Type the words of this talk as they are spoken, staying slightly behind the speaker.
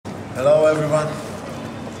Hello everyone.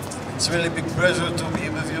 It's really big pleasure to be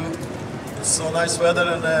with you. It's so nice weather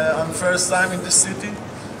and I'm first time in this city,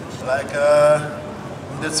 like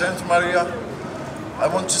in the Central area. I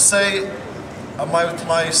want to say about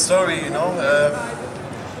my story, you know.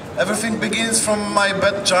 Everything begins from my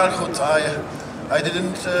bad childhood. I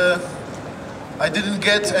didn't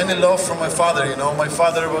get any love from my father, you know. My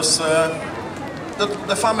father was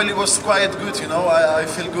the family was quite good, you know. I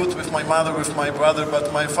feel good with my mother, with my brother,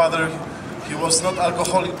 but my father, he was not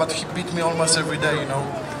alcoholic, but he beat me almost every day, you know.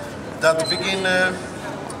 That began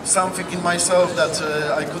something in myself that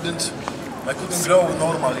I couldn't grow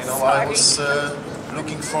normal, you know. I was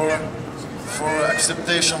looking for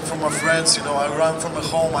acceptation from my friends, you know. I ran from a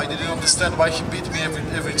home. I didn't understand why he beat me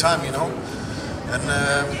every time, you know.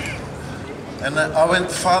 And I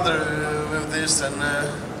went further with this, and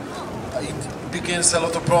it began a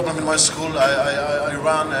lot of problem in my school. I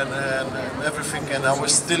ran and everything, and I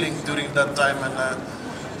was stealing during that time, and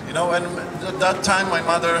you know. And at that time, my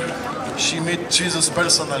mother, she met Jesus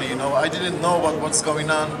personally, you know. I didn't know what's going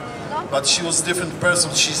on, but she was a different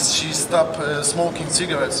person. She stopped smoking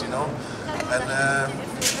cigarettes, you know,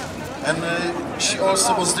 and she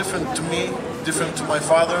also was different to me, different to my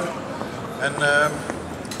father, and.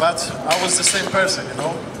 But I was the same person, you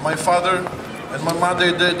know. My father and my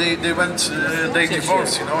mother, they divorced,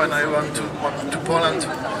 you know, and I went to Poland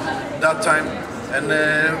that time, and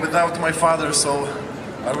without my father, so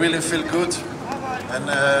I really feel good, and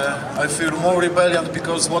I feel more rebellion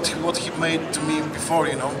because what he made to me before,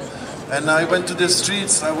 you know. And I went to the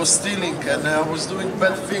streets, I was stealing, and I was doing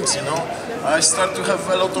bad things, you know. I started to have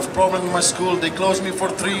a lot of problems in my school. They closed me for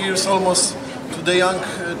 3 years almost to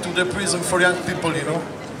the prison for young people, you know.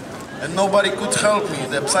 And nobody could help me,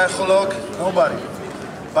 the psycholog, nobody.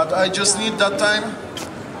 But I just need that time.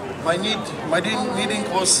 My needing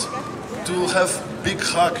was to have big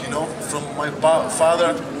hug, you know, from my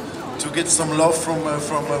father, to get some love from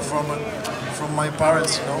my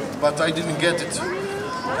parents, you know. But I didn't get it,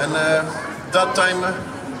 and that time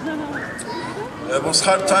it was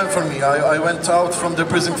hard time for me. I went out from the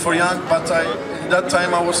prison for young, but in that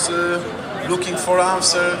time I was looking for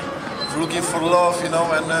answer, looking for love, you know,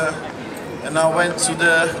 and I went to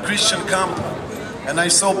the Christian camp, and I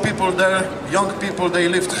saw people there, young people, they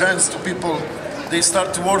lift hands to people, they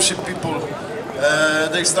start to worship people,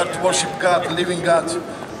 they start to worship God, living God,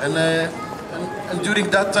 and during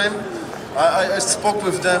that time, I spoke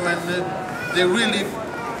with them, and they really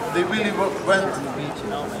went,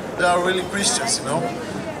 they are really Christians, you know,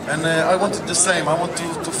 and I wanted the same. I want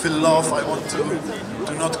to feel love, I want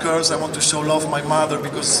to not curse, I want to show love my mother,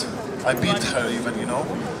 because I beat her even, you know,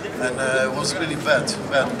 and it was really bad.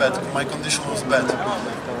 My condition was bad.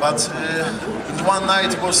 But one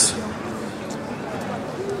night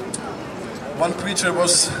one preacher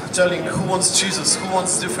was telling who wants Jesus, who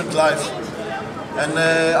wants different life. And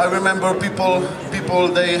I remember people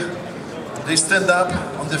they stand up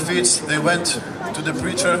on the feet, they went to the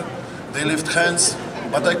preacher, they lift hands,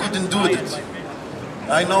 but I couldn't do it.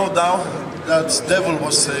 I know now that devil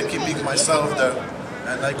was keeping myself there,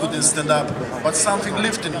 and I couldn't stand up, but something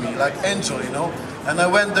lifted me, like angel, you know. And I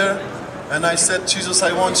went there, and I said, Jesus,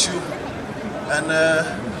 I want you. And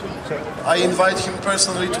I invite him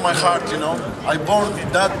personally to my heart, you know.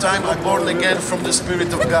 That time I born again from the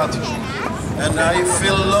Spirit of God. And I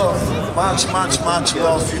feel love, much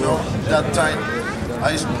love, you know, that time.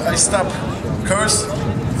 I stopped curse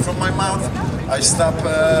from my mouth. I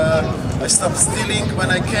stopped stealing when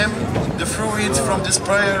I came. The fruit from this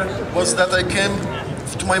prayer was that I came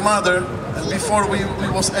to my mother, and before we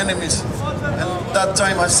was enemies. And that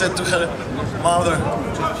time I said to her, Mother,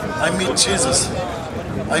 I meet Jesus.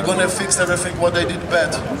 I'm gonna fix everything what I did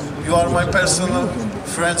bad. You are my personal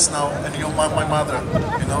friends now, and you're my mother,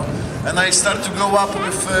 you know. And I start to grow up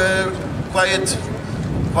with quite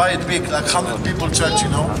big, like 100 people church, you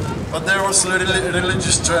know. But there was a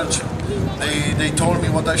religious church. They told me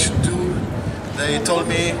what I should do. They told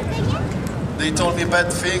me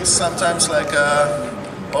bad things sometimes, like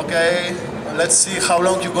okay, let's see how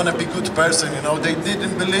long you're gonna be a good person, you know. They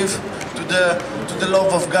didn't believe to the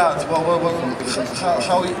love of God,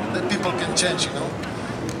 how the people can change, you know.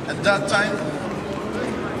 And that time,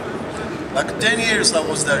 like 10 years I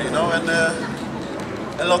was there, you know, and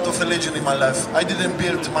a lot of religion in my life. I didn't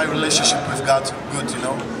build my relationship with God good, you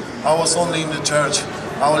know. I was only in the church.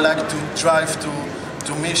 I would like to drive to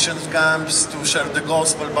mission camps to share the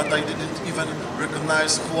gospel, but I didn't even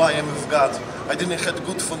recognize who I am with God. I didn't have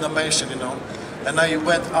good foundation, you know. And I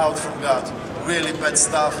went out from God. Really bad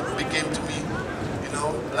stuff became to me, you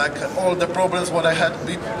know, like all the problems what I had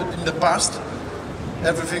in the past,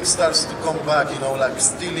 everything starts to come back, you know, like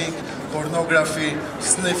stealing, pornography,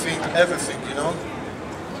 sniffing, everything, you know.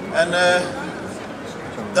 And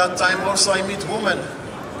that time also I meet women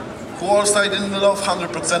who also I didn't love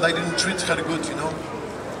 100%, I didn't treat her good, you know.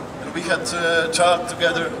 And we had a child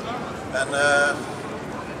together, and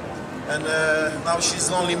now she's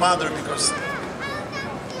the only mother because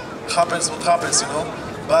happens what happens, you know.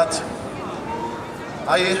 But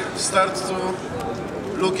I start to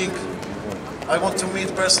looking, I want to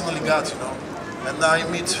meet personally God, you know. And I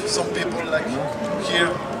meet some people like here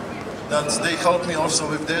that they help me also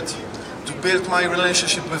with that, to build my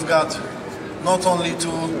relationship with God. Not only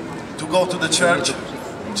to go to the church,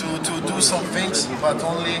 to do some things, but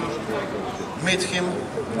only meet Him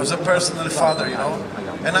as a personal Father, you know.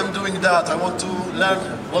 And I'm doing that. I want to learn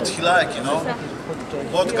what He like, you know.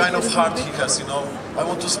 What kind of heart He has, you know. I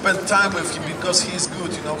want to spend time with Him because He is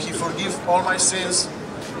good, you know. He forgives all my sins.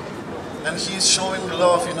 And He's showing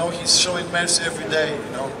love, you know. He's showing mercy every day,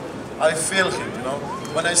 you know. I feel Him, you know.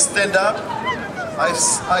 When I stand up,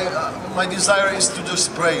 my desire is to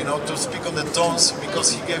just pray, you know, to speak on the tongues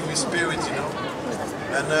because He gave me spirit, you know.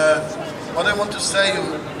 And what I want to say you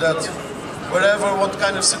that wherever, what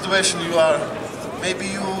kind of situation you are, maybe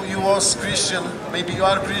you was Christian, maybe you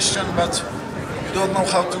are Christian, but you don't know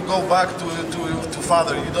how to go back to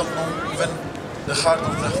Father. You don't know even the heart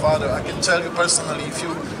of the Father. I can tell you personally, if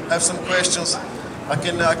you have some questions, I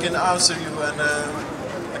can answer you, and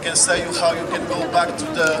I can say you how you can go back to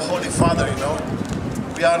the Holy Father, you know.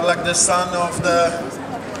 We are like the son of the...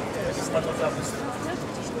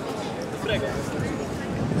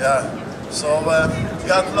 Yeah, so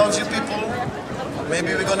God loves you people.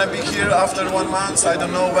 Maybe we're gonna be here after 1 month, I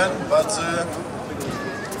don't know when, but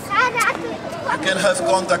you can have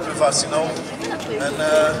contact with us, you know. And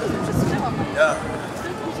yeah,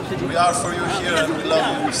 we are for you here and we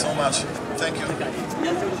love you so much. Thank you.